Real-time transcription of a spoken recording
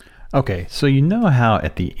Okay, so you know how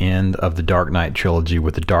at the end of the Dark Knight trilogy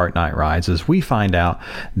with The Dark Knight Rises, we find out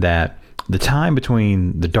that the time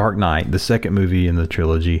between The Dark Knight, the second movie in the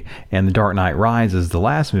trilogy, and The Dark Knight Rises, the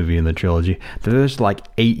last movie in the trilogy, that there's like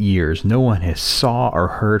 8 years. No one has saw or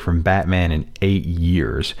heard from Batman in 8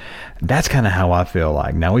 years. That's kind of how I feel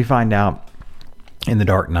like. Now we find out in The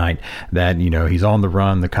Dark Knight that, he's on the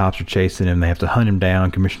run, the cops are chasing him, they have to hunt him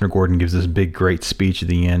down. Commissioner Gordon gives this big great speech at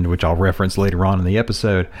the end, which I'll reference later on in the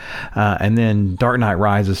episode, and then Dark Knight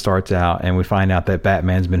Rises starts out and we find out that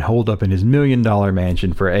Batman's been holed up in his $1 million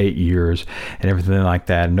mansion for 8 years and everything like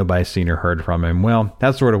that, and nobody's seen or heard from him. Well,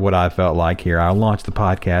 that's sort of what I felt like here. I launched the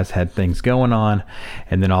podcast, had things going on,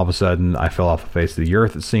 and then all of a sudden I fell off the face of the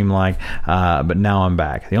earth, it seemed like, but now I'm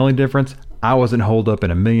back. The only difference, I wasn't holed up in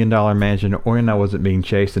a $1 million mansion, or I wasn't being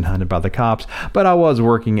chased and hunted by the cops, but I was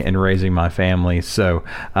working and raising my family. So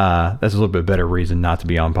that's a little bit better reason not to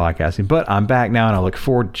be on podcasting. But I'm back now, and I look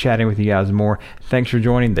forward to chatting with you guys more. Thanks for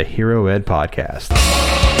joining the Hero Ed Podcast.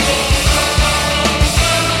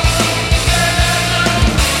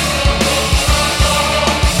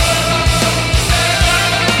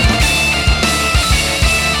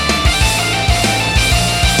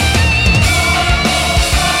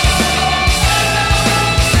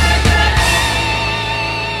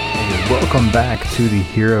 Welcome back to the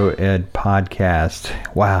Hero Ed Podcast.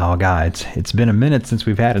 Wow, guys, it's been a minute since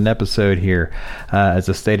we've had an episode here. As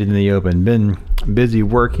I stated in the open, been busy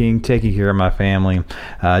working, taking care of my family.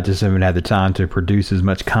 Just haven't had the time to produce as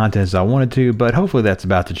much content as I wanted to, but hopefully that's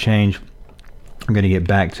about to change. I'm going to get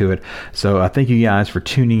back to it. So thank you guys for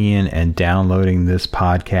tuning in and downloading this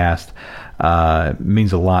podcast. It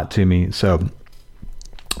means a lot to me. So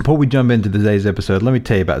before we jump into today's episode, let me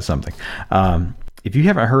tell you about something. If you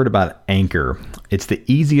haven't heard about Anchor, it's the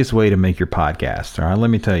easiest way to make your podcast. All right,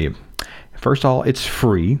 let me tell you. First of all, it's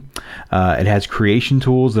free. It has creation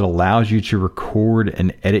tools that allows you to record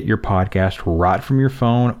and edit your podcast right from your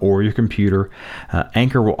phone or your computer.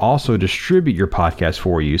 Anchor will also distribute your podcast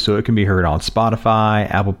for you, so it can be heard on Spotify,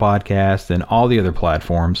 Apple Podcasts, and all the other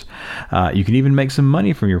platforms. You can even make some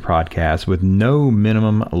money from your podcast with no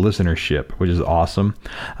minimum listenership, which is awesome.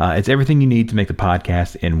 It's everything you need to make the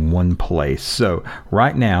podcast in one place. So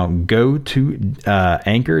right now, go to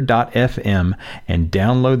anchor.fm and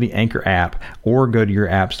download the Anchor app, or go to your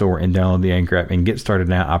app store and download the Anchor app and get started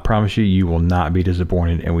now. I promise you will not be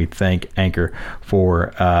disappointed, and we thank Anchor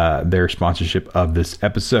for their sponsorship of this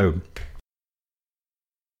episode.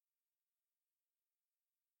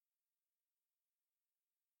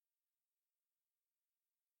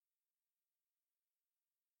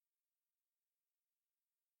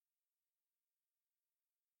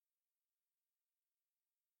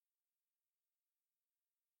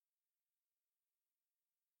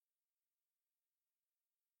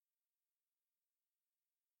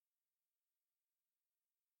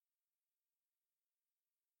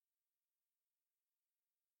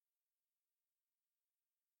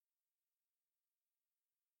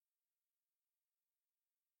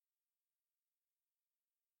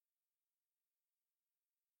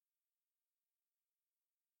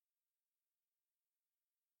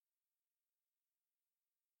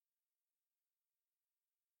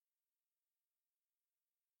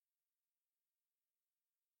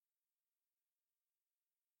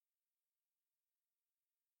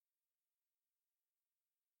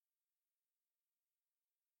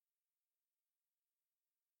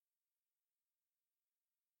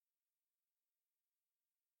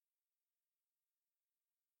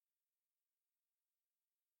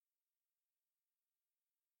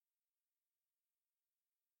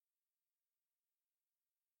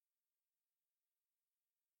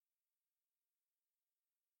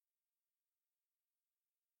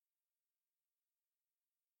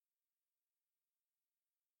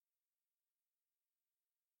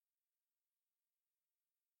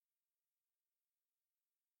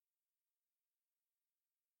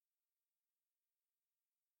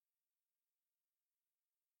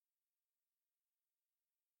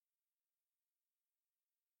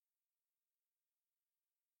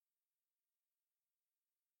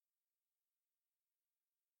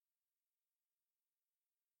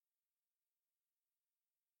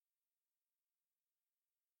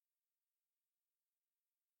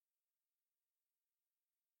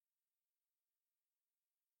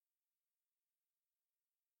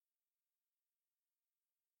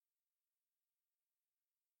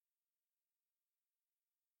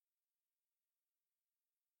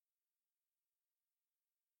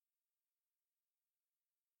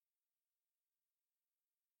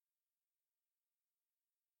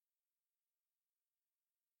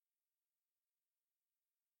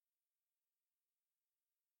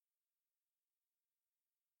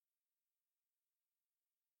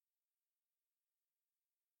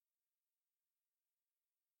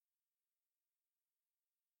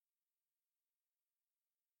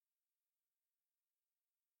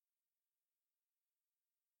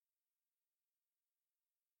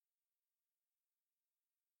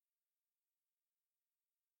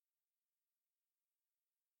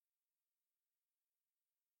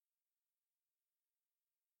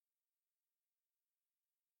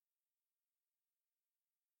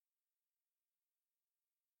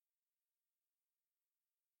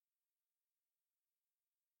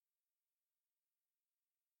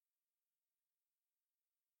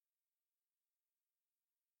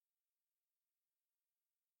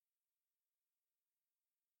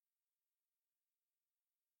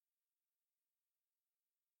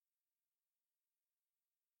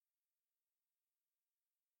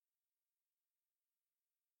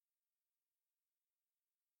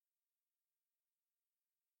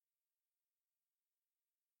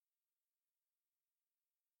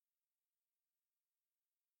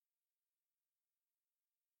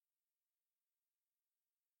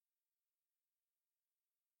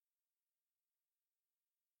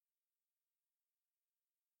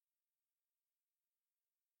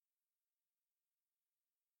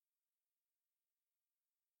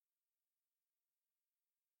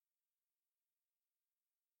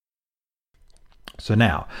 So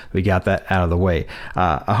now we got that out of the way.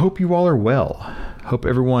 I hope you all are well. Hope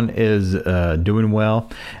everyone is doing well.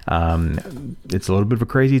 It's a little bit of a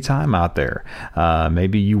crazy time out there.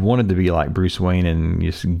 Maybe you wanted to be like Bruce Wayne and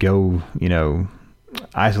just go,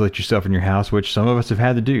 isolate yourself in your house, which some of us have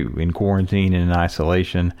had to do in quarantine and in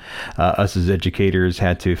isolation. Us as educators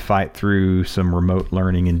had to fight through some remote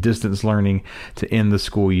learning and distance learning to end the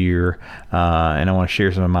school year. And I want to share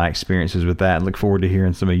some of my experiences with that and look forward to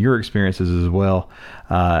hearing some of your experiences as well,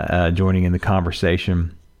 joining in the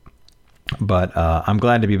conversation. But I'm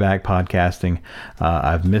glad to be back podcasting.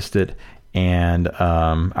 I've missed it. And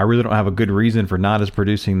I really don't have a good reason for not as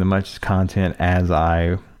producing the much content as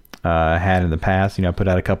I had in the past. I put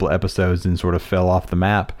out a couple of episodes and sort of fell off the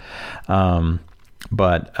map.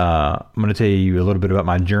 But I'm going to tell you a little bit about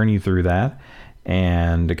my journey through that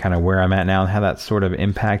and kind of where I'm at now and how that sort of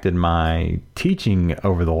impacted my teaching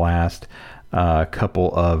over the last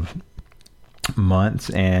couple of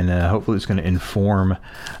months. And hopefully it's going to inform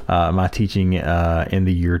my teaching in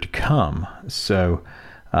the year to come. So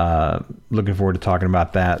looking forward to talking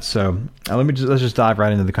about that. So let's just dive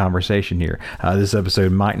right into the conversation here. This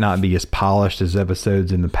episode might not be as polished as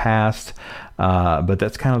episodes in the past, but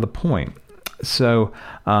that's kind of the point. So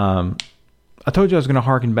I told you I was going to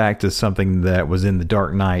harken back to something that was in The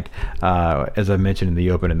Dark Knight, as I mentioned in the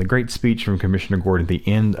open, and the great speech from Commissioner Gordon at the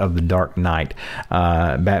end of The Dark Knight.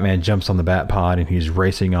 Batman jumps on the Batpod and he's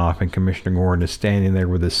racing off, and Commissioner Gordon is standing there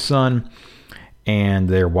with his son. And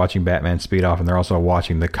they're watching Batman speed off, and they're also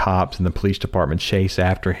watching the cops and the police department chase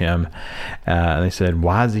after him. And they said,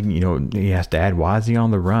 why is he, he asked Dad, why is he on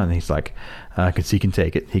the run? And he's like, because he can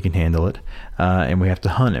take it, he can handle it, and we have to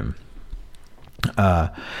hunt him.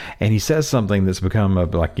 And he says something that's become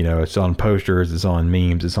it's on posters, it's on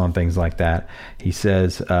memes, it's on things like that. He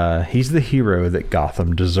says, he's the hero that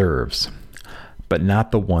Gotham deserves, but not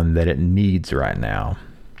the one that it needs right now.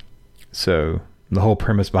 So the whole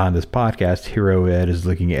premise behind this podcast, Hero Ed, is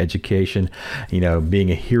looking at education,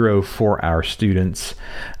 being a hero for our students,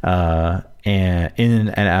 and in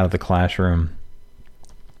and out of the classroom.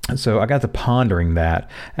 So I got to pondering that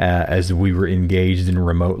as we were engaged in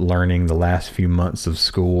remote learning the last few months of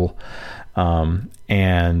school.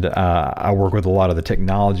 And I work with a lot of the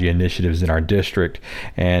technology initiatives in our district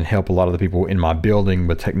and help a lot of the people in my building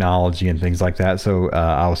with technology and things like that. So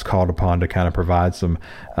I was called upon to kind of provide some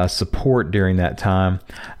support during that time.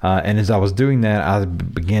 And as I was doing that, I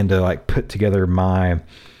began to put together my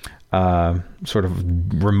sort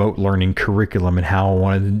of remote learning curriculum and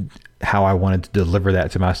how I wanted to deliver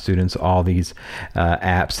that to my students, all these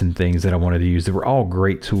apps and things that I wanted to use. They were all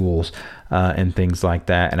great tools and things like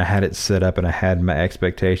that. And I had it set up and I had my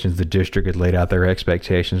expectations. The district had laid out their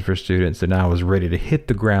expectations for students, and I was ready to hit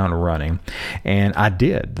the ground running. And I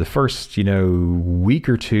did. The first, week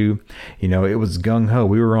or two, it was gung-ho.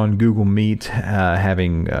 We were on Google Meet,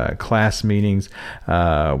 having class meetings,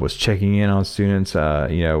 was checking in on students,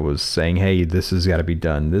 was saying, hey, this has got to be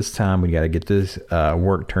done this time. We got to get this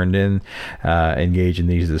work turned in, engage in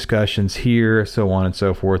these discussions here, so on and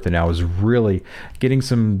so forth. And I was really getting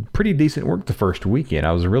some pretty decent work the first weekend.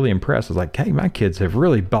 I was really impressed. I was like, hey, my kids have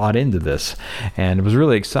really bought into this, and I was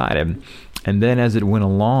really excited. And then as it went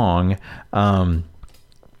along,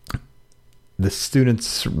 the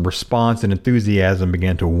students' response and enthusiasm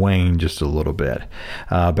began to wane just a little bit.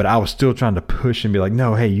 But I was still trying to push and be like,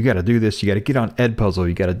 no, hey, you got to do this. You got to get on Edpuzzle.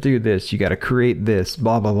 You got to do this. You got to create this,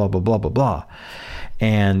 blah, blah, blah, blah, blah, blah, blah.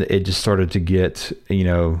 And it just started to get,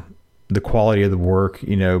 the quality of the work,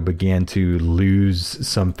 began to lose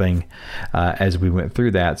something as we went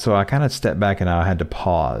through that. So I kind of stepped back and I had to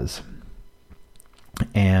pause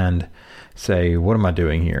and say, what am I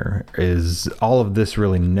doing here? Is all of this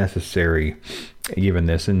really necessary given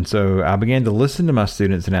this? And so I began to listen to my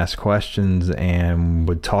students and ask questions and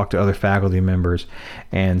would talk to other faculty members,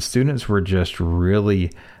 and students were just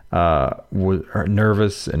really were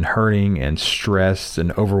nervous and hurting and stressed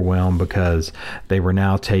and overwhelmed because they were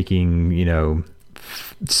now taking,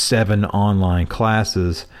 7 online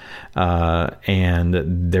classes,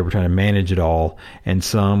 and they were trying to manage it all. And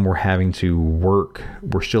some were having to work,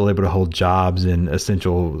 were still able to hold jobs in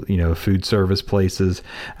essential, food service places,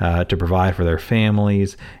 to provide for their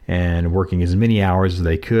families, and working as many hours as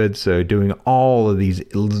they could. So doing all of these,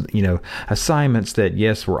 assignments that,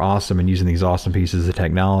 yes, were awesome and using these awesome pieces of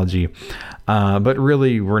technology, but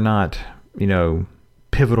really were not,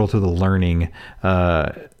 pivotal to the learning.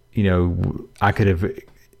 I could have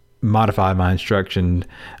modified my instruction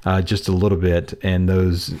just a little bit, and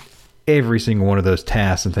every single one of those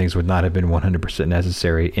tasks and things would not have been 100%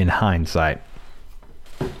 necessary in hindsight.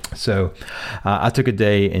 So I took a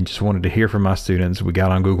day and just wanted to hear from my students. We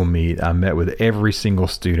got on Google Meet. I met with every single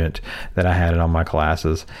student that I had in all my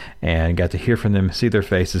classes and got to hear from them, see their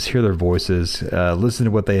faces, hear their voices, listen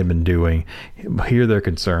to what they had been doing, hear their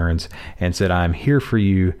concerns, and said, I'm here for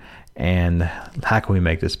you, and how can we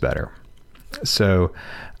make this better? So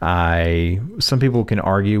some people can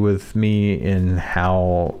argue with me in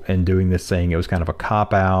doing this, saying it was kind of a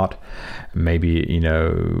cop out. Maybe,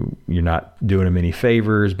 you're not doing them any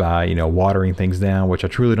favors by, watering things down, which I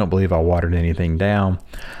truly don't believe I watered anything down.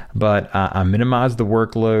 But I minimized the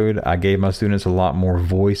workload. I gave my students a lot more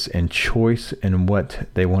voice and choice in what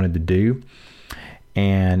they wanted to do.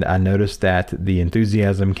 And I noticed that the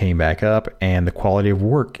enthusiasm came back up and the quality of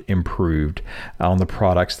work improved on the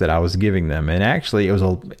products that I was giving them. And actually,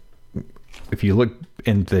 if you look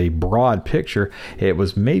in the broad picture, it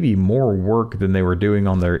was maybe more work than they were doing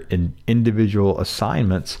on their individual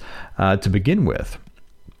assignments to begin with,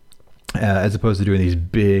 as opposed to doing these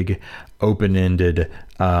big, open-ended,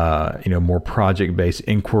 more project-based,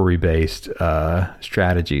 inquiry-based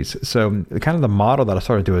strategies. So kind of the model that I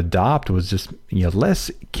started to adopt was just,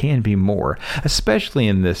 less can be more, especially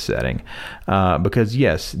in this setting, because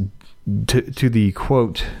yes, to the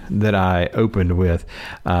quote that I opened with,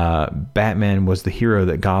 Batman was the hero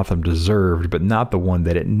that Gotham deserved, but not the one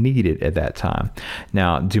that it needed at that time.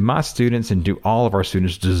 Now, do my students and do all of our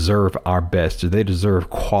students deserve our best? Do they deserve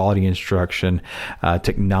quality instruction,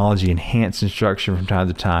 technology enhanced instruction from time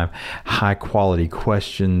to time, high quality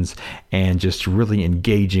questions, and just really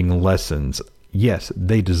engaging lessons? Yes,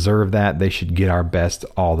 they deserve that. They should get our best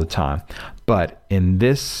all the time. But in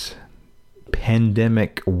this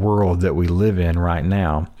pandemic world that we live in right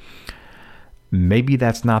now, maybe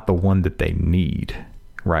that's not the one that they need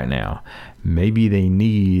right now. Maybe they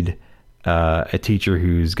need a teacher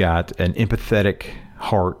who's got an empathetic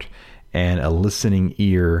heart and a listening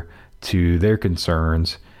ear to their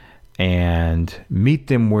concerns, and meet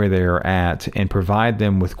them where they're at and provide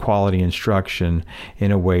them with quality instruction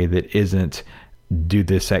in a way that isn't do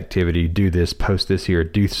this activity, do this, post this here,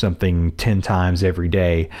 do something 10 times every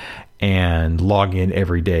day and log in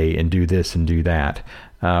every day and do this and do that.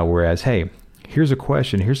 Whereas, hey, here's a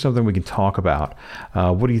question. Here's something we can talk about.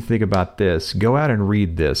 What do you think about this? Go out and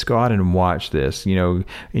read this. Go out and watch this. In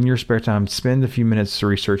your spare time, spend a few minutes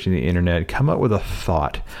researching the internet. Come up with a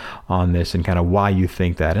thought on this and kind of why you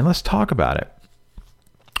think that. And let's talk about it.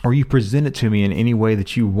 Or you present it to me in any way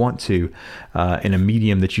that you want to, in a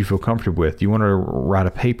medium that you feel comfortable with. You want to write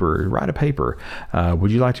a paper? Write a paper. Would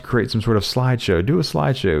you like to create some sort of slideshow? Do a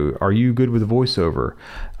slideshow. Are you good with voiceover?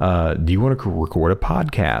 Do you want to record a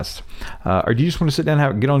podcast? Or do you just want to sit down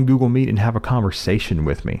and get on Google Meet and have a conversation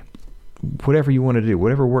with me? Whatever you want to do,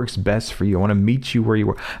 whatever works best for you. I want to meet you where you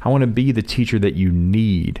are. I want to be the teacher that you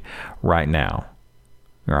need right now.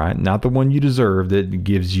 All right, not the one you deserve that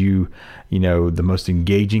gives you, the most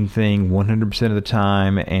engaging thing 100% of the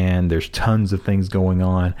time, and there's tons of things going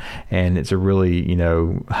on, and it's a really,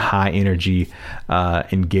 high energy,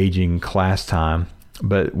 engaging class time.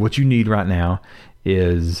 But what you need right now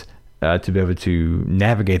is to be able to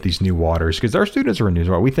navigate these new waters, because our students are in new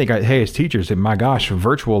waters. We think, hey, as teachers, my gosh,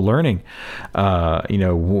 virtual learning,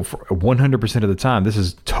 100% of the time, this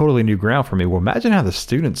is totally new ground for me. Well, imagine how the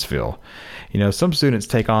students feel. Some students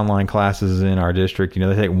take online classes in our district,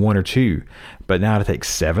 they take 1 or 2, but now to take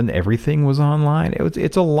 7, everything was online.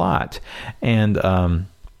 It's a lot. And,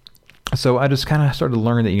 so I just kind of started to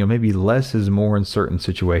learn that, maybe less is more in certain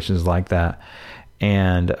situations like that.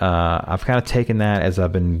 And I've kind of taken that as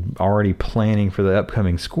I've been already planning for the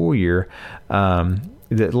upcoming school year,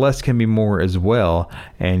 that less can be more as well.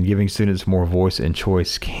 And giving students more voice and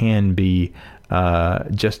choice can be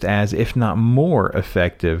just as, if not more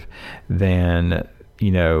effective than,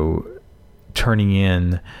 turning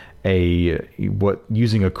in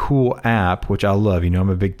using a cool app, which I love. I'm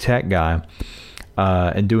a big tech guy.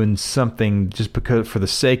 And doing something just because for the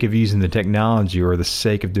sake of using the technology or the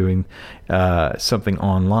sake of doing something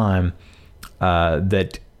online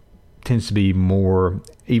that tends to be more,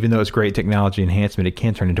 even though it's great technology enhancement, it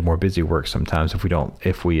can turn into more busy work sometimes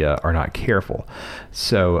if we are not careful.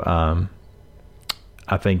 So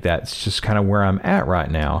I think that's just kind of where I'm at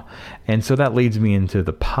right now. And so that leads me into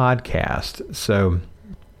the podcast. So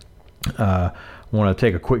I want to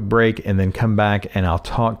take a quick break and then come back, and I'll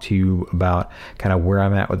talk to you about kind of where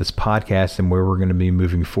I'm at with this podcast and where we're going to be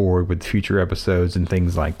moving forward with future episodes and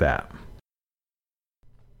things like that.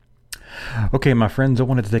 Okay, my friends, I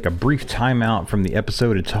wanted to take a brief time out from the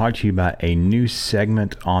episode to talk to you about a new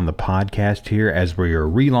segment on the podcast here as we are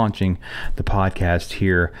relaunching the podcast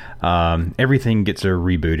here. Everything gets a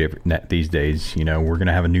reboot these days. You know, we're going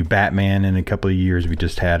to have a new Batman in a couple of years. We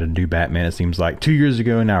just had a new Batman, it seems like 2 years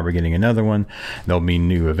ago. Now we're getting another one. There'll be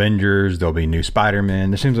new Avengers. There'll be new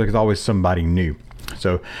Spider-Man. There seems like it's always somebody new.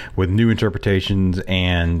 So with new interpretations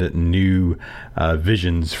and new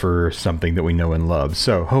visions for something that we know and love.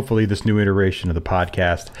 So hopefully this new iteration of the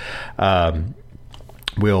podcast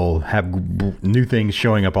will have new things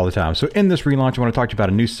showing up all the time. So in this relaunch, I want to talk to you about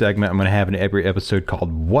a new segment I'm going to have in every episode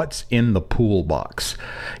called What's in the Pool Box.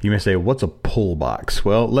 You may say, what's a pull box?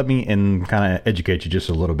 Well, let me kind of educate you just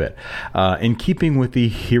a little bit. In keeping with the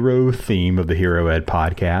hero theme of the Hero Ed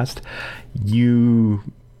podcast, you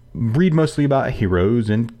read mostly about heroes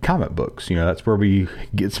in comic books. You know, that's where we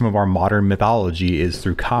get some of our modern mythology is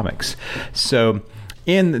through comics. So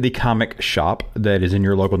in the comic shop that is in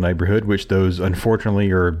your local neighborhood, which those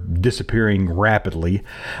unfortunately are disappearing rapidly,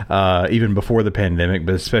 even before the pandemic,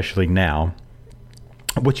 but especially now,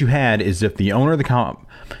 what you had is if the owner of the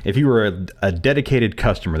if you were a dedicated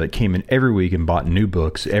customer that came in every week and bought new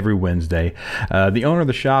books every Wednesday, the owner of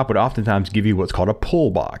the shop would oftentimes give you what's called a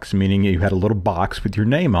pull box, meaning you had a little box with your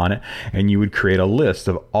name on it, and you would create a list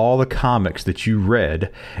of all the comics that you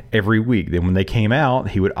read every week. Then when they came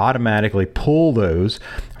out, he would automatically pull those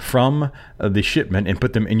from the shipment and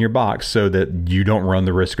put them in your box so that you don't run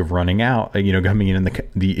the risk of running out, coming in and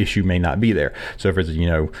the issue may not be there. So if it's,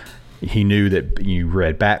 he knew that you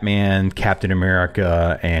read Batman, Captain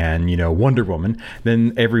America, and, Wonder Woman,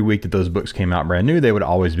 then every week that those books came out brand new, they would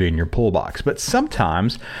always be in your pull box. But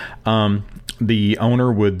sometimes the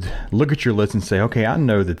owner would look at your list and say, okay, I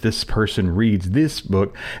know that this person reads this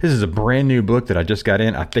book. This is a brand new book that I just got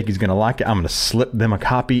in. I think he's going to like it. I'm going to slip them a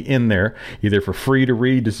copy in there, either for free to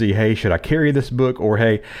read to see, hey, should I carry this book? Or,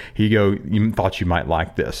 hey, you thought you might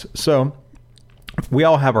like this. So we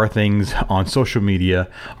all have our things on social media,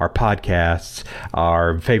 our podcasts,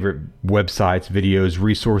 our favorite websites, videos,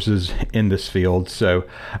 resources in this field. So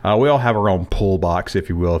we all have our own pull box, if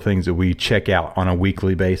you will, things that we check out on a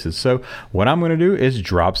weekly basis. So what I'm going to do is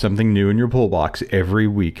drop something new in your pull box every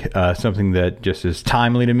week, something that just is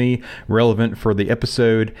timely to me, relevant for the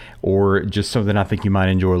episode, or just something I think you might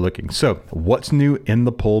enjoy looking. So what's new in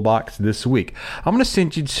the pull box this week? I'm going to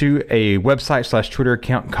send you to a website/Twitter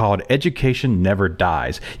account called Education Never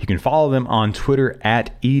Dies. You can follow them on Twitter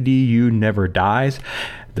at EDU Never Dies.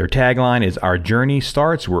 Their tagline is, our journey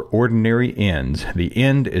starts where ordinary ends. The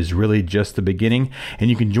end is really just the beginning. And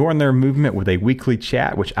you can join their movement with a weekly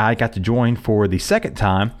chat, which I got to join for the second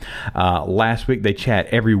time. Last week, they chat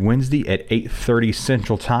every Wednesday at 8:30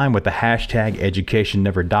 Central Time with the hashtag Education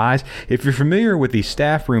Never Dies. If you're familiar with the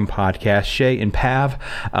Staff Room podcast, Shay and Pav,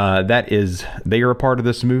 they are a part of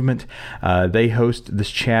this movement. They host this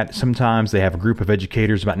chat. Sometimes they have a group of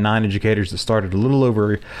educators, about 9 educators that started a little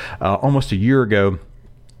over almost a year ago.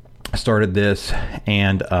 Started this,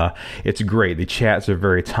 and it's great. The chats are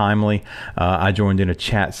very timely. I joined in a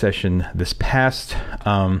chat session this past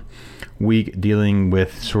week dealing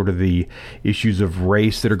with sort of the issues of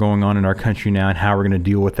race that are going on in our country now and how we're going to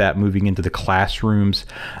deal with that moving into the classrooms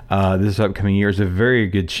this upcoming year. Is a very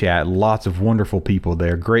good chat. Lots of wonderful people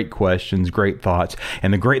there. Great questions, great thoughts.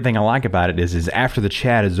 And the great thing I like about it is after the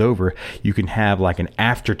chat is over, you can have like an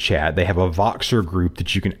after chat. They have a Voxer group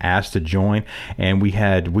that you can ask to join. And we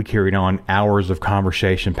carried on hours of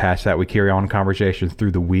conversation past that. We carry on conversations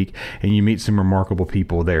through the week, and you meet some remarkable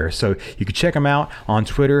people there. So you can check them out on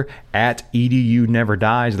Twitter at EDU Never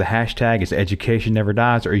Dies. The hashtag is Education Never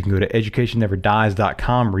Dies, or you can go to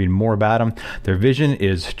educationneverddies.com, read more about them. Their vision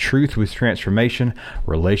is truth with transformation,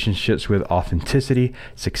 relationships with authenticity,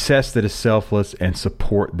 success that is selfless, and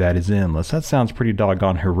support that is endless. That sounds pretty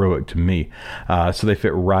doggone heroic to me. So they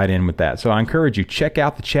fit right in with that. So I encourage you, check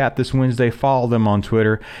out the chat this Wednesday, follow them on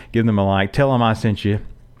Twitter, give them a like, tell them I sent you.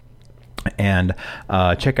 And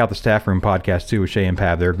check out the Staff Room podcast too with Shay and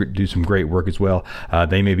Pav. They do some great work as well.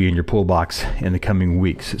 They may be in your pull box in the coming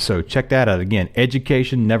weeks. So check that out. Again,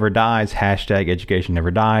 Education Never Dies, hashtag Education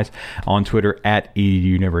Never Dies, on Twitter at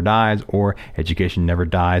EDU Never Dies, or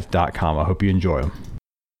educationneverddies.com. I hope you enjoy them.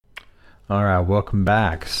 All right, welcome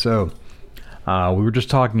back. So we were just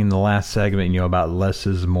talking in the last segment, about less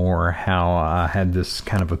is more, how I had this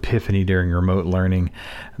kind of epiphany during remote learning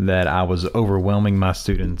that I was overwhelming my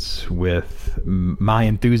students with my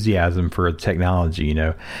enthusiasm for technology,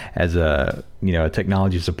 as a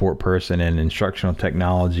technology support person and instructional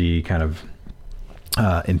technology kind of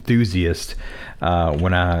enthusiast.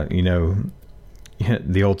 When I,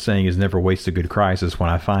 the old saying is never waste a good crisis. When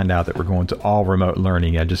I find out that we're going to all remote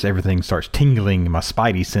learning, everything starts tingling. My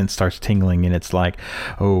spidey sense starts tingling, and it's like,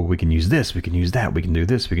 oh, we can use this, we can use that, we can do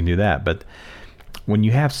this, we can do that. But when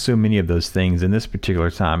you have so many of those things in this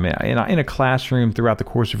particular time, in a classroom throughout the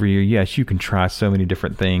course of a year, yes, you can try so many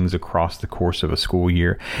different things across the course of a school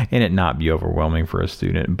year and it not be overwhelming for a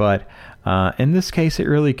student. But in this case, it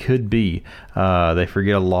really could be. They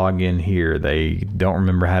forget a login here. They don't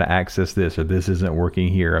remember how to access this, or this isn't working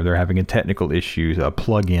here, or they're having a technical issue. A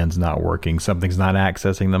plug-in's not working. Something's not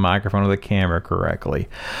accessing the microphone or the camera correctly.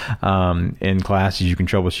 In classes, you can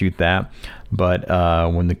troubleshoot that. But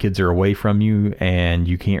when the kids are away from you and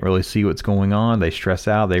you can't really see what's going on, they stress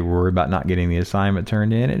out. They worry about not getting the assignment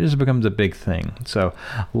turned in. It just becomes a big thing. So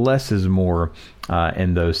less is more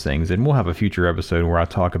in those things. And we'll have a future episode where I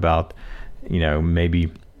talk about,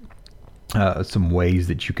 maybe some ways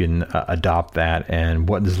that you can adopt that, and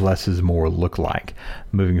what does less is more look like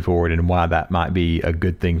moving forward, and why that might be a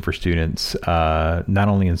good thing for students, not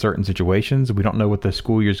only in certain situations. We don't know what the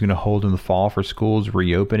school year is going to hold in the fall for schools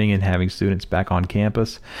reopening and having students back on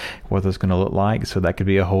campus, what that's going to look like. So that could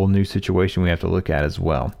be a whole new situation we have to look at as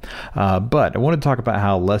well. But I want to talk about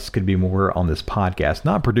how less could be more on this podcast,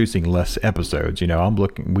 not producing less episodes.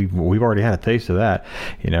 We've already had a taste of that.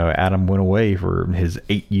 Adam went away for his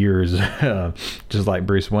 8 years just like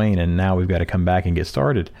Bruce Wayne, and now we've got to come back and get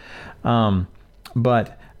started.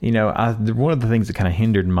 But one of the things that kind of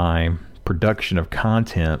hindered my production of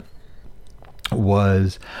content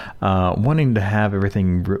was wanting to have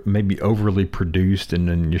everything maybe overly produced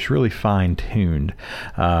and just really fine-tuned.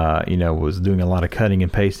 Was doing a lot of cutting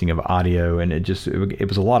and pasting of audio, and it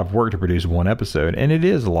was a lot of work to produce one episode, and it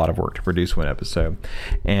is a lot of work to produce one episode.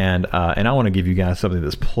 And I want to give you guys something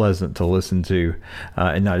that's pleasant to listen to,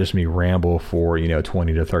 and not just me ramble for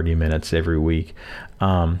 20 to 30 minutes every week.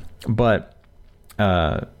 But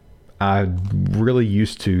I really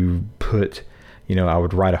used to put, I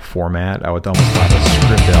would write a format. I would almost write a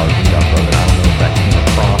script that I would read off of it. I don't know if that came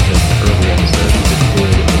across in the early episodes. If it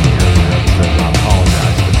did in the earlier episodes, I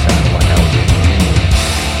apologize. But it sounded like I was reading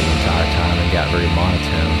the entire time and got very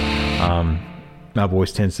monotone. My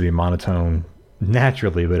voice tends to be monotone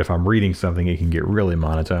naturally, but if I'm reading something, it can get really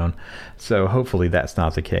monotone. So hopefully that's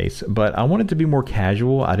not the case. But I want it to be more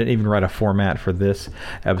casual. I didn't even write a format for this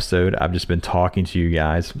episode. I've just been talking to you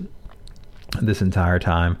guys this entire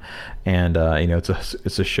time, and it's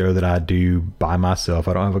a show that I do by myself.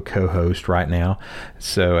 I don't have a co-host right now,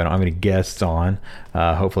 so I don't have any guests on.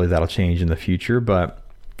 Hopefully that'll change in the future, but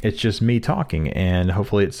it's just me talking, and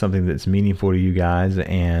hopefully it's something that's meaningful to you guys,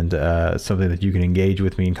 and something that you can engage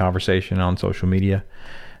with me in conversation on social media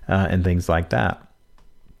and things like that.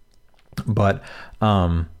 But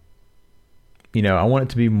I want it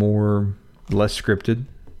to be less scripted,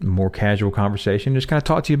 more casual conversation, just kind of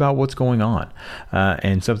talk to you about what's going on,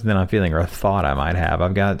 and something that I'm feeling, or a thought I might have.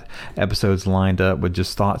 I've got episodes lined up with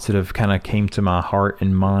just thoughts that have kind of came to my heart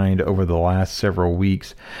and mind over the last several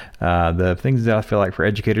weeks, the things that I feel like for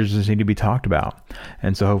educators just need to be talked about.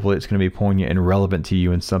 And so hopefully it's going to be poignant and relevant to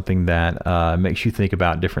you, and something that makes you think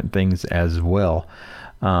about different things as well.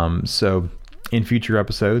 So in future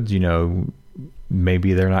episodes,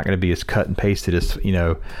 maybe they're not going to be as cut and pasted as,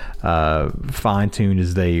 fine-tuned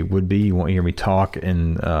as they would be. You won't hear me talk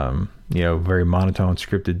in, very monotone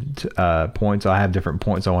scripted points. I have different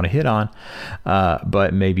points I want to hit on,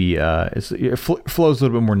 but maybe it flows a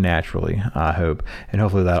little bit more naturally, I hope. And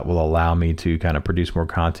hopefully that will allow me to kind of produce more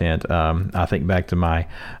content. I think back to my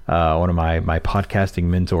one of my podcasting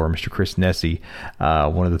mentor, Mr. Chris Nessie.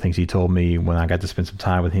 One of the things he told me when I got to spend some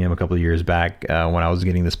time with him a couple of years back, when I was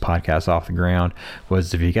getting this podcast off the ground,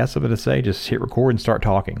 was if you got something to say, just hit record and start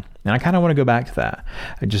talking. And I kind of want to go back to that.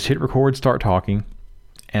 Just hit record, start talking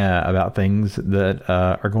about things that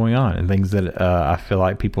are going on, and things that I feel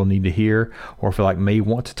like people need to hear, or feel like may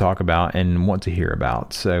want to talk about and want to hear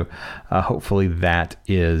about. So hopefully that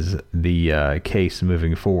is the case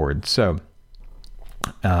moving forward. So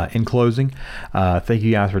in closing, thank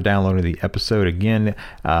you guys for downloading the episode. Again,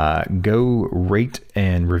 go rate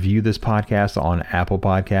and review this podcast on Apple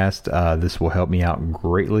Podcast. This will help me out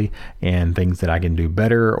greatly, and things that I can do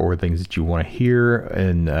better, or things that you want to hear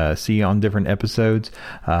and see on different episodes,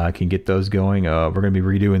 can get those going. We're going to be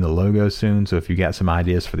redoing the logo soon, so if you got some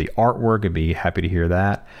ideas for the artwork, I'd be happy to hear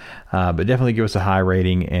that. But definitely give us a high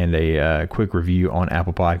rating and a quick review on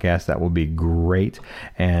Apple Podcasts. That will be great.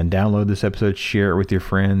 And download this episode, share it with your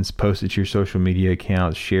friends, post it to your social media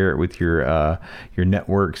accounts, share it with your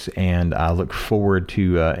networks, and I look forward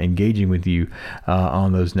to engaging with you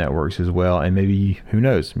on those networks as well. And maybe, who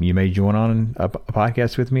knows, you may join on a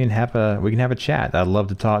podcast with me and we can have a chat. I'd love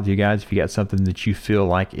to talk to you guys if you got something that you feel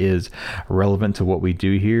like is relevant to what we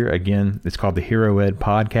do here. Again, it's called the Hero Ed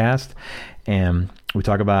Podcast, and we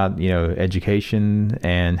talk about, education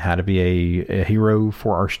and how to be a hero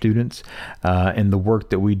for our students and the work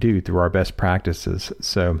that we do through our best practices.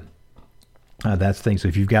 So that's the thing. So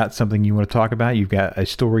if you've got something you want to talk about, you've got a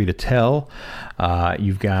story to tell,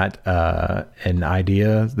 you've got an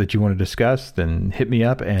idea that you want to discuss, then hit me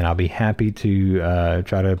up and I'll be happy to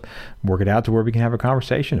try to work it out to where we can have a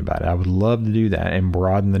conversation about it. I would love to do that and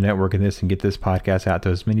broaden the network in this and get this podcast out to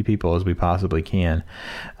as many people as we possibly can.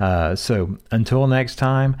 So until next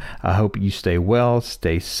time, I hope you stay well,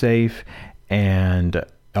 stay safe, and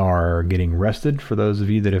are getting rested. For those of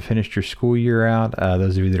you that have finished your school year out,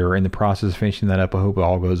 those of you that are in the process of finishing that up, I hope it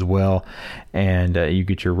all goes well and you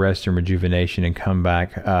get your rest and rejuvenation and come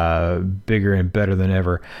back bigger and better than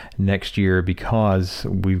ever next year, because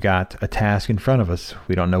we've got a task in front of us.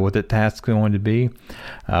 We don't know what that task's going to be.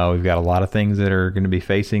 We've got a lot of things that are going to be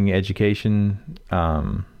facing education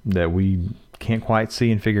that we can't quite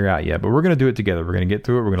see and figure out yet, but we're going to do it together. We're going to get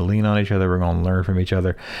through it. We're going to lean on each other. We're going to learn from each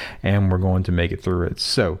other, and we're going to make it through it.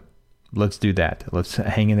 So let's do that. Let's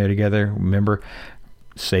hang in there together. Remember,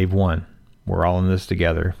 save one. We're all in this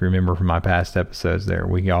together. Remember from my past episodes there,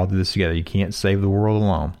 we all do this together. You can't save the world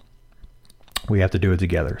alone. We have to do it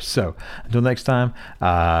together. So until next time,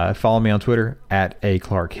 follow me on Twitter at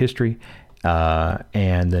 @AClarkHistory.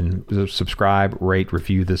 And then subscribe, rate,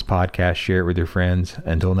 review this podcast, share it with your friends.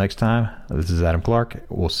 Until next time, this is Adam Clark.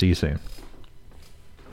 We'll see you soon.